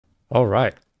All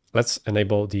right, let's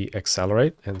enable the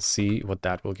accelerate and see what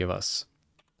that will give us.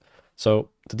 So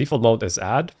the default mode is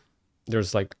add.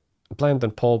 There's like blend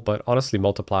and pull, but honestly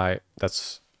multiply,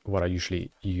 that's what I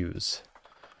usually use.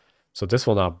 So this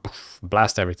will now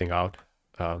blast everything out.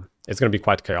 It's going to be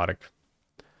quite chaotic.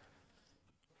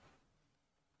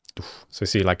 So you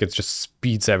see, like, it just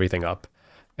speeds everything up,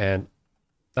 and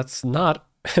that's not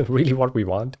really what we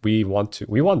want. We want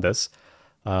this,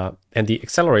 and the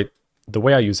accelerate, the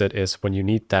way I use it is when you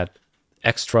need that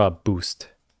extra boost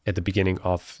at the beginning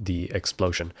of the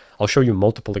explosion. I'll show you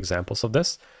multiple examples of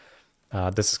this.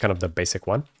 This is kind of the basic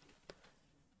one.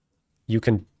 You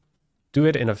can do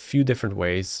it in a few different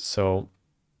ways. So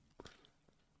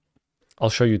I'll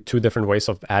show you 2 different ways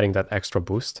of adding that extra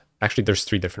boost. Actually, there's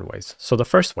 3 different ways. So the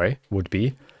first way would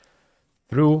be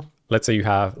through, let's say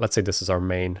this is our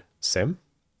main sim,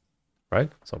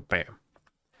 right? So bam.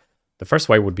 The first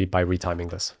way would be by retiming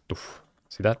this.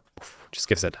 See that? Just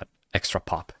gives it that extra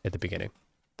pop at the beginning.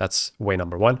 That's way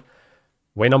number 1.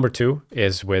 Way number 2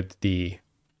 is with the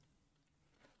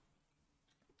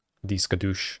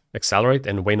Skadoosh accelerate,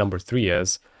 and way number 3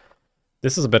 is,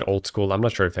 this is a bit old school. I'm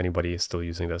not sure if anybody is still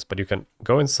using this, but you can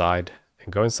go inside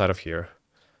and go inside of here.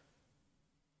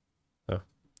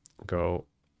 Go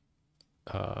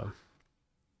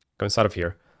inside of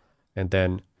here, and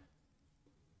then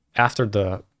after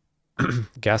the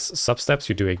gas substeps,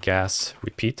 you do a gas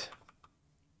repeat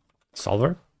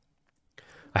solver.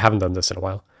 I haven't done this in a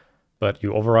while, but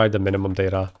you override the minimum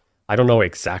data. I don't know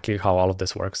exactly how all of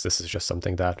this works. This is just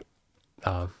something that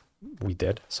we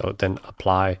did. So then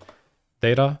apply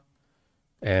data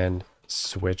and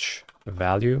switch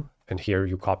value. And here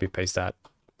you copy paste that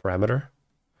parameter.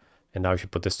 And now if you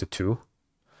put this to 2,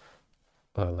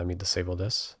 let me disable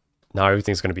this. Now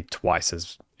everything's going to be twice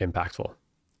as impactful.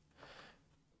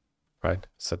 Right?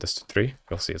 Set this to 3.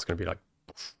 You'll see it's going to be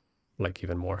like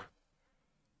even more.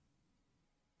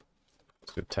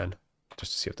 Let's do 10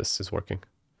 just to see if this is working.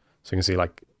 So you can see,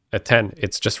 like, at 10,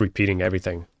 it's just repeating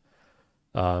everything.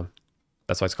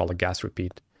 That's why it's called a gas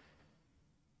repeat.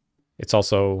 It's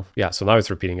also, yeah, so now it's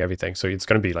repeating everything. So it's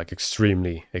going to be like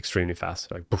extremely, extremely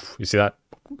fast. Like, poof, you see that?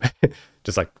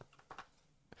 Just like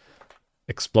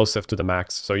explosive to the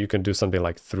max. So you can do something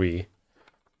like 3,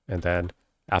 and then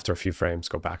after a few frames,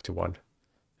 go back to 1.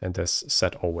 And this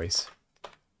set always.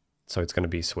 So it's going to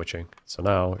be switching. So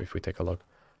now if we take a look,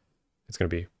 it's going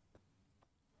to be,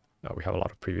 oh, we have a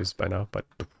lot of previews by now, but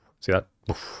see that?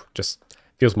 Just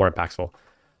feels more impactful.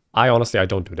 I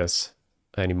don't do this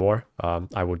anymore.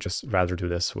 I would just rather do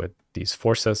this with these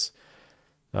forces.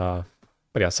 But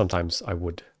yeah, sometimes I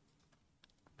would.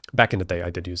 Back in the day, I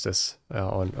did use this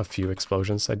on a few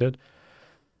explosions I did.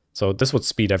 So this would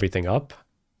speed everything up.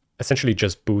 Essentially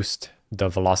just boost the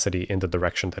velocity in the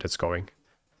direction that it's going.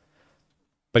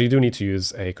 But you do need to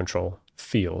use a control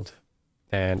field.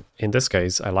 And in this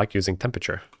case, I like using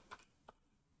temperature.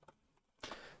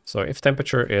 So if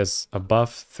temperature is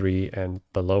above 3 and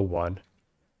below 1,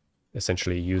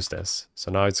 essentially use this.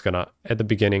 So now it's gonna, at the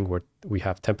beginning where we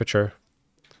have temperature,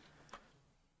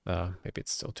 maybe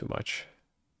it's still too much.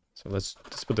 So let's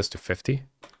put this to 50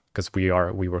 because we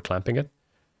were clamping it.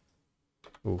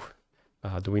 Ooh.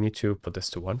 Do we need to put this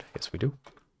to 1? Yes, we do.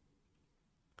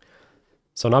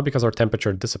 So now because our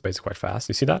temperature dissipates quite fast,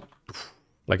 you see that?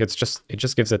 Like it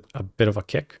just gives it a bit of a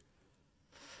kick.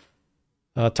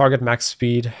 Target max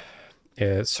speed,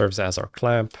 it serves as our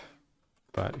clamp,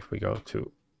 but if we go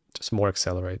to just more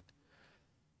accelerate,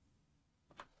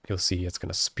 you'll see it's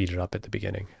going to speed it up at the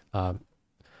beginning.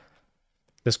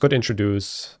 This could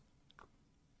introduce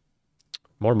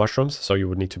more mushrooms, so you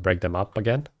would need to break them up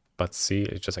again, but see,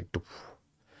 it's just like doof,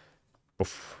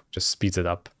 poof, just speeds it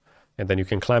up. And then you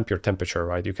can clamp your temperature,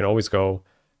 right? You can always go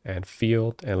and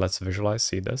field, and let's visualize,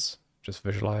 see this, just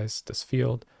visualize this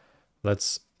field.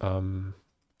 Let's,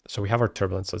 so we have our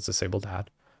turbulence, let's disable that.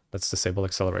 Let's disable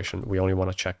acceleration. We only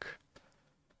want to check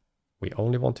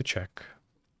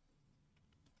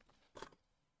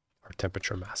our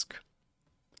temperature mask.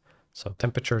 So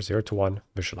temperature 0 to 1,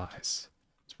 visualize.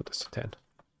 Let's put this to 10.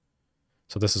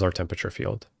 So this is our temperature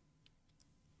field.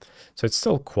 So it's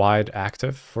still quite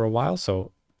active for a while.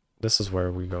 So this is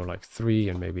where we go like 3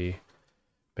 and maybe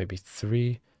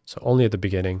 3. So only at the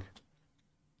beginning.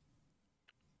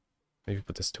 Maybe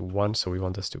put this to 1. So we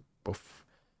want this to poof.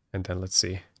 And then let's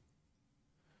see.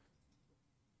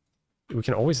 We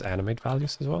can always animate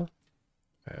values as well.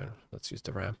 And let's use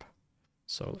the ramp.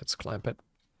 So let's clamp it.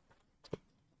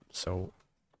 So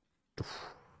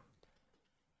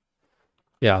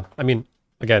yeah, I mean,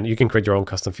 again, you can create your own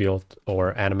custom field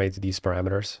or animate these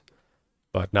parameters.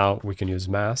 But now we can use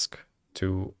mask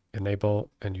to enable,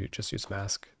 and you just use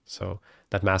mask. So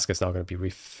that mask is now going to be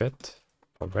refit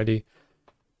already.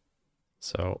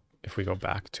 So if we go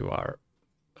back to our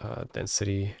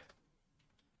density,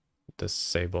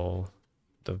 disable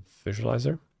the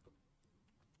visualizer.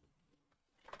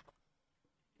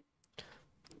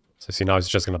 So see, now it's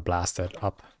just going to blast it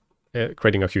up,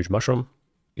 creating a huge mushroom.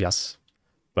 Yes,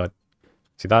 but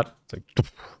see that? It's like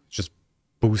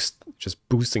just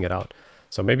boosting it out.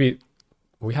 So maybe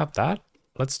we have that.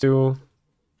 Let's do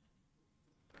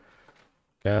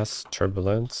gas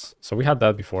turbulence. So we had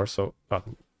that before. So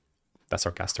that's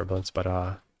our gas turbulence,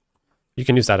 but you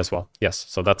can use that as well. Yes,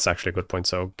 so that's actually a good point.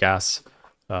 So gas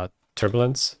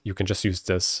turbulence, you can just use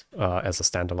this as a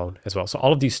standalone as well. So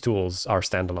all of these tools are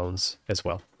standalones as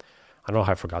well. I don't know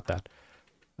how I forgot that.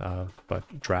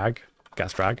 But drag,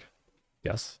 gas drag,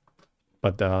 yes.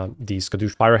 But the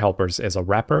Skadoosh Pyro helpers is a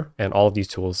wrapper, and all of these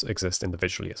tools exist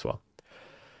individually as well.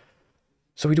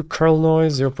 So we do curl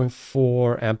noise,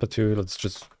 0.4 amplitude. Let's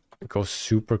just go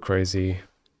super crazy.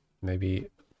 Maybe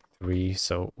 3,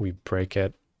 so we break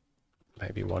it.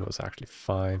 Maybe 1 was actually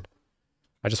fine.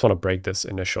 I just want to break this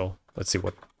initial. Let's see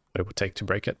what it would take to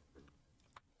break it.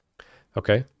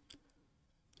 Okay.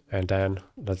 And then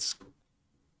let's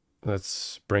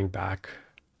bring back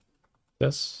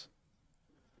this.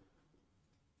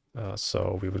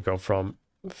 So we would go from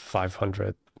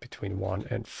 500 between 1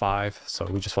 and 5. So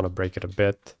we just want to break it a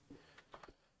bit.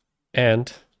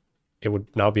 And it would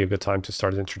now be a good time to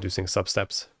start introducing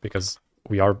substeps, because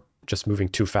we are just moving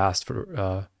too fast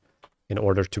for in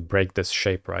order to break this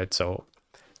shape, right? So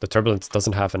the turbulence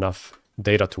doesn't have enough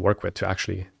data to work with to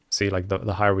actually see, like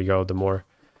the higher we go, the more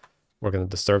we're going to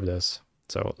disturb this.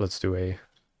 So let's do a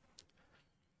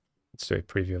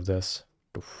preview of this.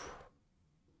 Oof.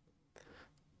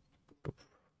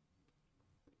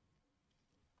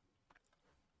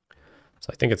 So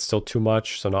I think it's still too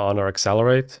much. So now on our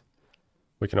accelerate,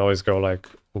 we can always go like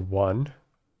 1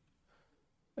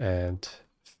 and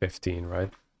 15, right?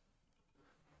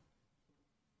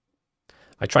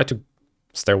 I try to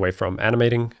stay away from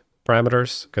animating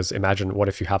parameters, because imagine what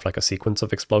if you have like a sequence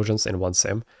of explosions in one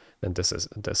sim, then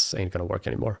this ain't gonna work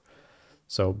anymore.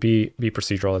 So be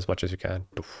procedural as much as you can.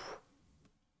 Oof.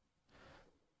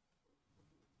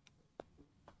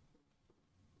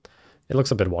 It looks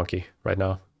a bit wonky right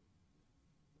now.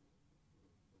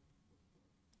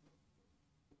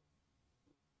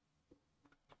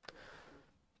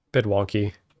 Bit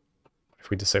wonky if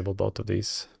we disable both of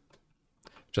these.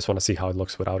 Just want to see how it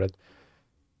looks without it.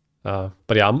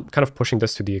 But yeah, I'm kind of pushing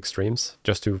this to the extremes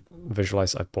just to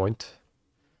visualize a point.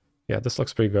 Yeah, this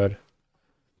looks pretty good.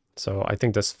 So I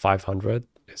think this 500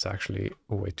 is actually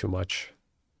way too much.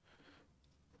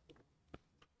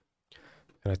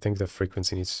 And I think the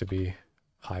frequency needs to be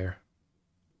higher.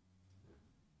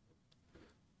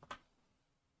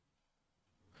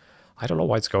 I don't know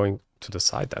why it's going to the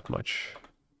side that much.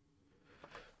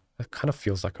 It kind of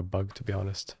feels like a bug, to be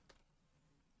honest.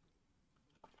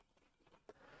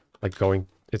 Like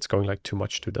it's going like too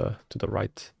much to the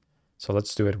right. So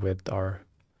let's do it with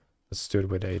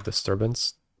a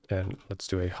disturbance, and let's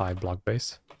do a high block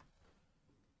base.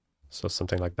 So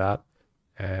something like that,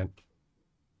 and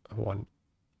 1.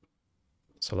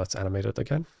 So let's animate it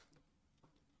again.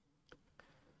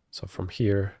 So from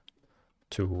here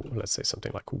to, let's say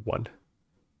something like 1.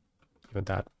 Even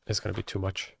that is going to be too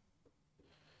much.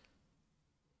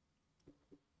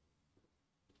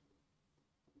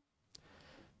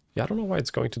 Yeah, I don't know why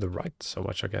it's going to the right so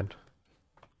much again.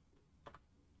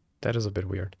 That is a bit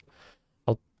weird.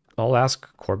 I'll ask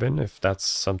Corbin if that's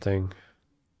something,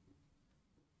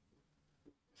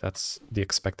 that's the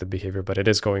expected behavior, but it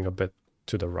is going a bit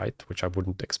to the right, which I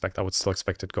wouldn't expect. I would still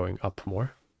expect it going up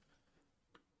more.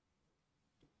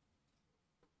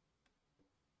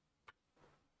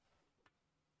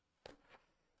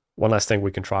 One last thing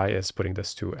we can try is putting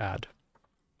this to add.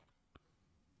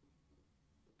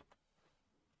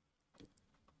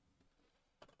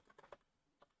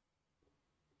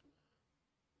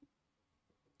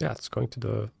 Yeah, it's going to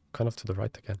the kind of to the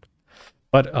right again.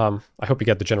 But I hope you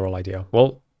get the general idea.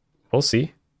 Well, we'll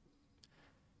see.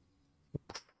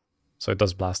 So it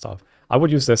does blast off. I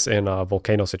would use this in a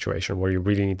volcano situation where you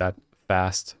really need that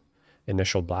fast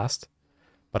initial blast.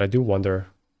 But I do wonder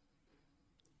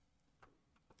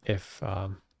if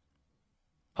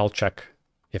I'll check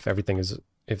if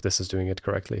if this is doing it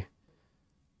correctly.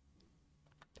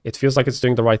 It feels like it's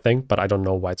doing the right thing, but I don't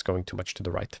know why it's going too much to the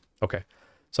right. Okay.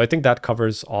 So I think that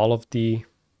covers all of the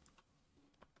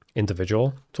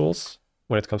individual tools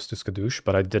when it comes to Skadoosh,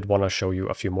 but I did want to show you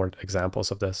a few more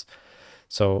examples of this.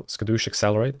 So Skadoosh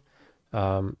Accelerate,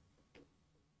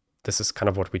 this is kind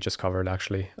of what we just covered,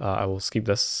 actually. I will skip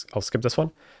this. I'll skip this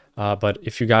one. But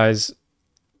if you guys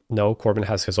know, Corbin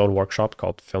has his own workshop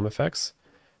called Film Effects.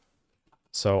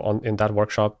 So in that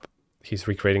workshop, he's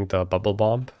recreating the bubble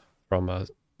bomb from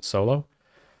Solo.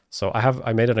 So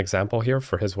I made an example here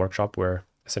for his workshop where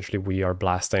essentially we are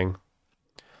blasting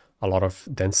a lot of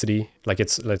density. Like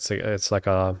let's say it's like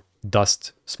a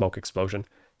dust smoke explosion.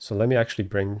 So let me actually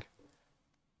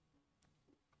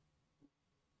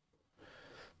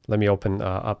let me open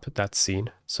up that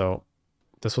scene. So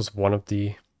this was one of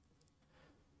the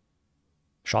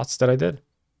shots that I did.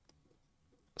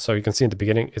 So you can see in the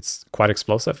beginning, it's quite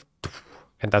explosive.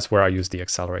 And that's where I use the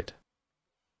accelerate.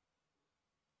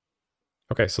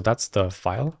 Okay, so that's the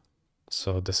file.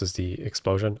 So this is the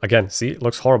explosion. Again, see, it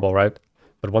looks horrible, right?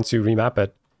 But once you remap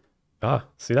it,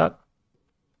 see that?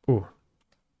 Ooh,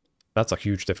 that's a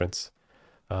huge difference.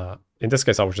 In this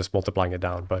case, I was just multiplying it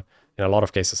down, but in a lot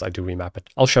of cases, I do remap it.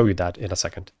 I'll show you that in a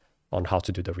second on how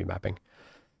to do the remapping.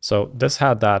 So this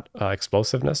had that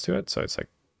explosiveness to it. So it's like,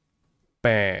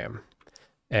 bam.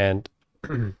 And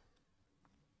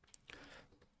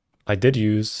I did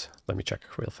use, let me check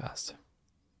real fast.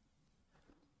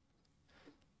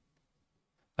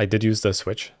 I did use the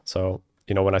switch. So,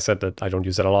 you know, when I said that I don't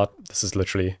use it a lot, this is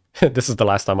literally, this is the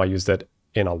last time I used it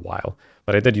in a while,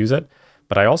 but I did use it.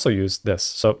 But I also used this.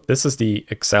 So this is the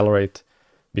accelerate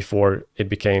before it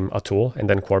became a tool, and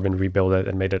then Corbin rebuilt it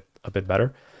and made it a bit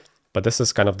better. But this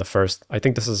is kind of the first, I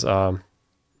think this is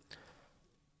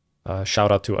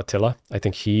shout out to Attila. I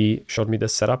think he showed me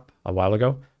this setup a while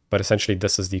ago, but essentially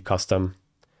this is the custom,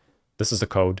 this is the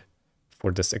code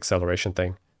for this acceleration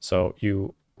thing. So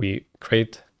we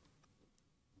create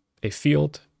a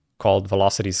field called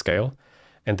velocity scale,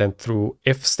 and then through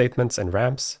if statements and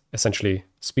ramps, essentially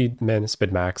speed min,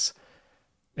 speed max,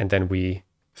 and then we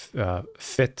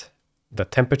fit the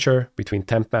temperature between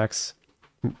temp max,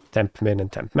 temp min,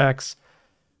 and temp max.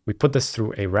 We put this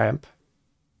through a ramp.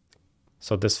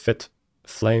 So this fit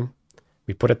flame,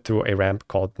 we put it through a ramp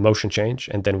called motion change,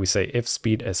 and then we say if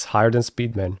speed is higher than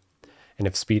speed min, and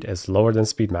if speed is lower than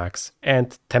speed max,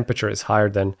 and temperature is higher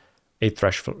than a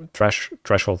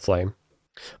threshold flame.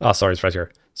 Sorry, it's right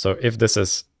here. So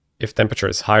if temperature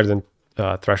is higher than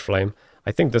thresh flame,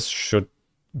 I think this should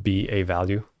be a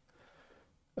value.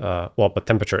 Well, but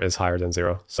temperature is higher than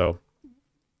 0. So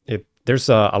there's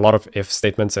a lot of if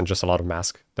statements and just a lot of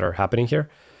mask that are happening here.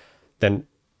 Then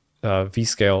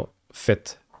vscale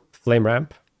fit flame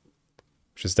ramp,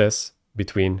 which is this,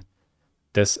 between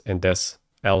this and this,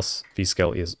 else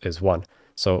vscale is 1.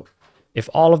 So if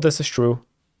all of this is true,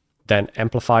 then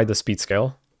amplify the speed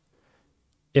scale.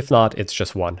 If not, it's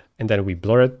just 1. And then we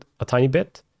blur it a tiny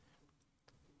bit.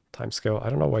 Time scale, I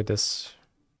don't know why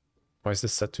is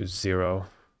this set to 0?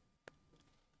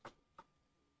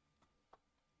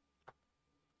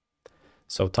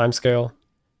 So time scale,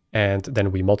 and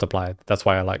then we multiply it. That's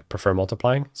why I prefer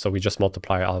multiplying. So we just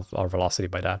multiply our velocity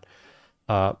by that.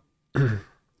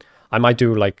 I might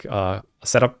do like a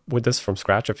setup with this from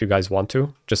scratch if you guys want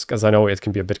to, just because I know it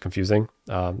can be a bit confusing.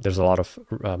 There's a lot of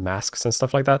masks and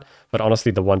stuff like that. But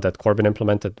honestly, the one that Corbin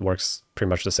implemented works pretty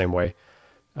much the same way.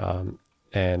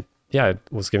 And yeah, it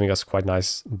was giving us quite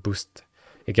nice boost.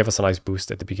 It gave us a nice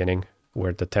boost at the beginning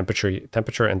where the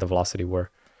temperature and the velocity were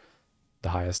the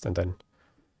highest. And then,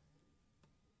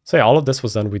 so yeah, all of this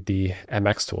was done with the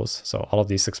MX tools. So all of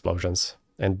these explosions,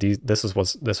 and this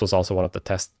was also one of the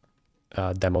test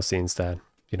demo scenes that,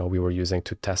 you know, we were using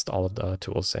to test all of the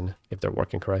tools and if they're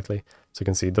working correctly. So you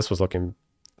can see this was looking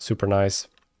super nice.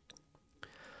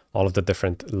 All of the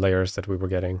different layers that we were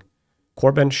getting.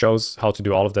 Corbin shows how to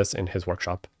do all of this in his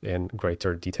workshop in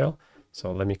greater detail.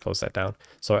 So let me close that down.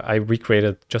 So I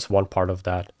recreated just one part of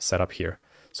that setup here.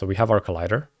 So we have our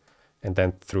collider, and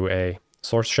then through a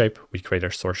source shape, we create our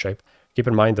source shape. Keep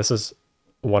in mind, this is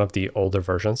one of the older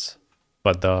versions,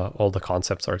 but all the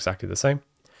concepts are exactly the same.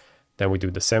 Then we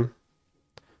do the sim,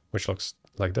 which looks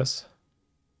like this.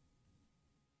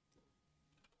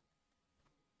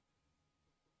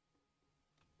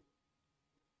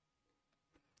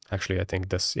 Actually, I think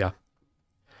this, yeah.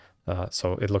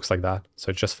 So it looks like that. So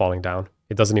it's just falling down.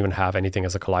 It doesn't even have anything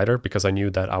as a collider because I knew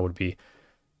that I would be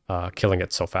killing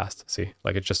it so fast. See,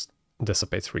 like it just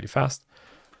dissipates really fast.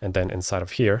 And then inside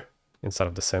of here, inside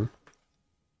of the sim,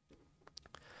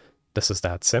 this is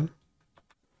that sim.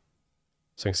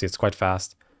 So you can see it's quite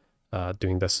fast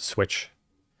doing this switch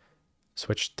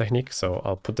technique. So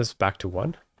I'll put this back to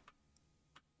 1.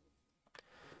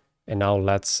 And now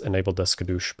let's enable the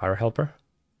Skadoosh Pyro helper.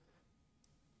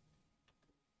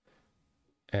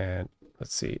 And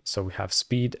let's see, so we have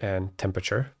speed and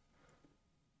temperature.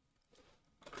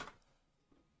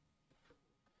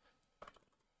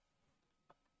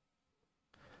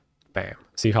 Bam.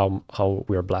 See how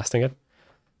we are blasting it?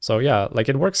 So yeah, like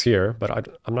it works here, but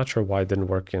I'm not sure why it didn't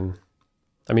work in...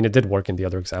 I mean, it did work in the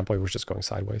other example. It was just going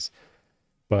sideways.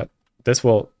 But this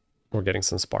will... We're getting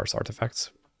some sparse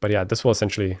artifacts. But yeah, this will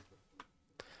essentially...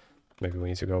 Maybe we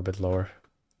need to go a bit lower.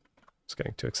 Just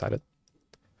getting too excited.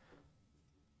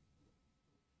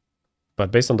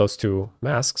 But based on those two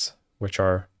masks, which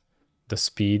are the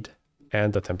speed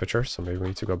and the temperature, so maybe we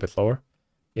need to go a bit lower,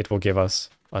 it will give us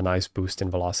a nice boost in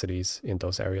velocities in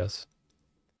those areas.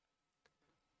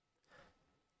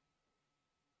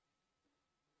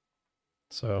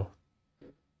 So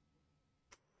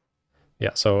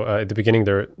yeah, so at the beginning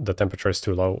there, the temperature is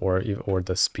too low, or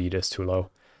the speed is too low.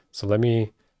 So let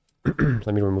me let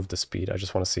me remove the speed. I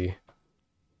just want to see.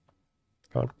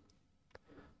 Come on.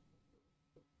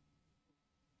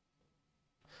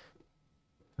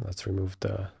 Let's remove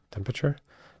the temperature.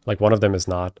 Like one of them is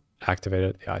not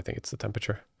activated. Yeah, I think it's the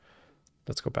temperature.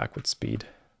 Let's go back with speed.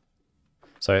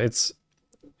 So it's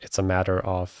a matter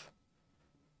of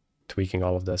tweaking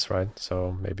all of this, right?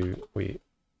 So maybe we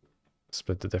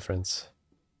split the difference.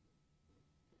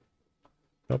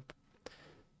 Nope.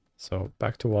 So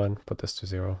back to 1, put this to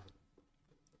 0.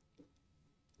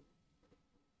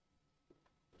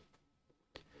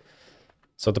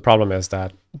 So the problem is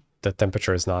that the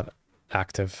temperature is not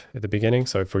active at the beginning.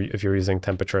 So if you're using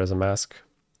temperature as a mask,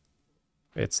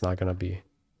 it's not going to be.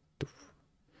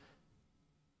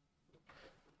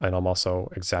 And I'm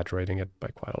also exaggerating it by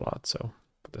quite a lot. So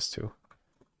put this to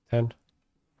 10.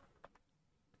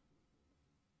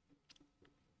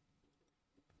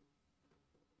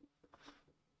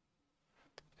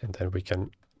 And then we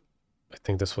can, I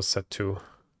think this was set to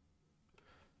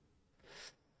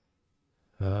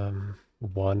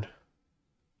 1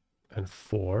 and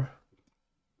 4.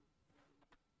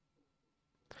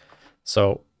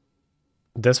 So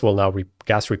this will now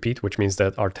gas repeat, which means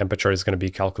that our temperature is going to be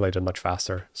calculated much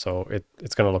faster. So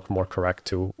it's going to look more correct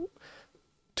to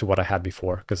what I had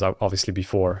before, because obviously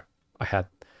before I had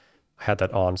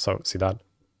that on. So see that?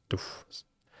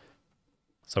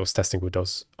 So I was testing with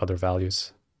those other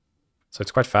values. So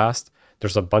it's quite fast.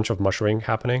 There's a bunch of mushrooming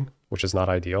happening, which is not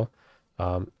ideal.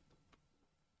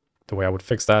 The way I would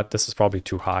fix that, this is probably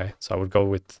too high. So I would go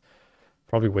with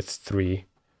probably with 3.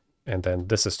 And then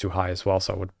this is too high as well.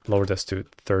 So I would lower this to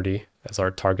 30 as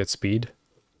our target speed.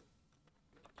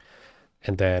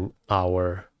 And then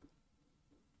our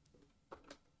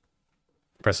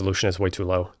resolution is way too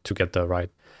low to get the right.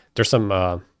 There's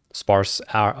some sparse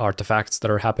artifacts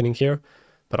that are happening here.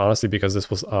 But honestly, because this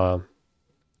was,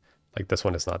 like this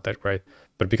one is not that great.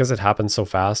 But because it happens so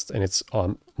fast and it's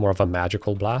more of a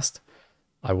magical blast,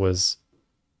 I was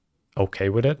okay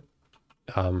with it.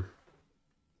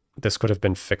 This could have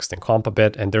been fixed in comp a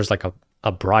bit, and there's like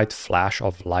a bright flash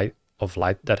of light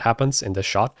that happens in this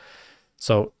shot.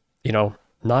 So, you know,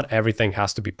 not everything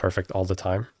has to be perfect all the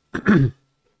time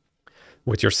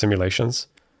with your simulations,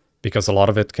 because a lot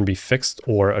of it can be fixed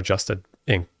or adjusted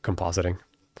in compositing.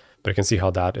 But you can see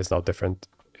how that is now different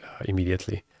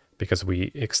immediately because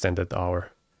we extended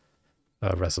our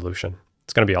resolution.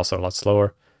 It's going to be also a lot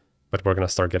slower, but we're going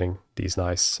to start getting these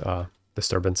nice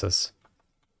disturbances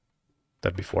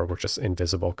that before were just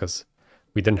invisible because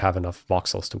we didn't have enough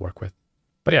voxels to work with.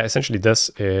 But yeah, essentially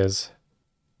this is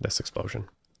this explosion.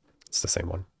 It's the same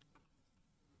one.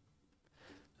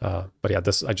 But yeah,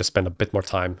 this I just spent a bit more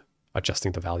time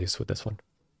adjusting the values with this one.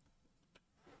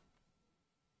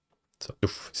 So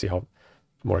see how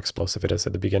more explosive it is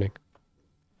at the beginning.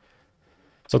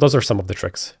 So those are some of the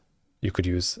tricks you could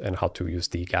use and how to use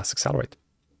the gas accelerate.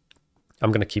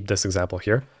 I'm going to keep this example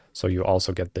here, so you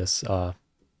also get this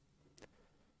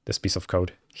this piece of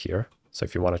code here. So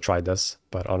if you want to try this,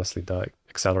 but honestly, the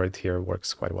accelerate here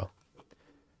works quite well.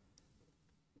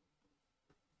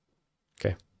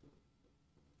 Okay.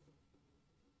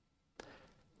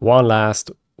 One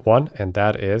last one, and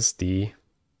that is the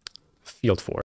field force.